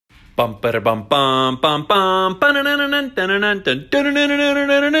Bum bum bum bum bum bum.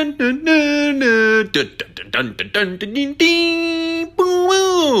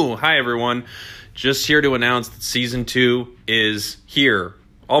 Hi everyone. Just here to announce that season 2 is here.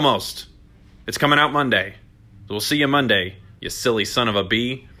 Almost. It's coming out Monday. So we'll see you Monday, you silly son of a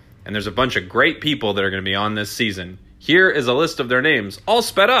bee. And there's a bunch of great people that are going to be on this season. Here is a list of their names, all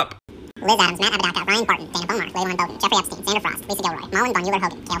sped up. Liz Adams, Matt Apodaca, Ryan Barton, Dana Beaumont, Leland Bowden, Jeffrey Epstein, Sandra Frost, Lisa Gilroy, Malin Von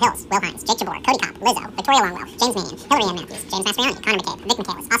Euler-Hogan, Cale Hills, Will Hines, Jake Jabor, Cody Kopp, Lizzo, Victoria Longwell, James Manion, Hillary Ann Matthews, James Mastriani, Connor McCabe, Vic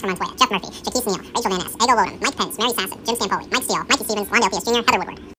Michaelis, Oscar Montoya, Jeff Murphy, Jaquise Neal, Rachel Van Ness, Ego Lodum, Mike Pence, Mary Sassen, Jim Stampoli, Mike Steele, Mikey Stevens, Lon Delpius Jr., Heather Woodward.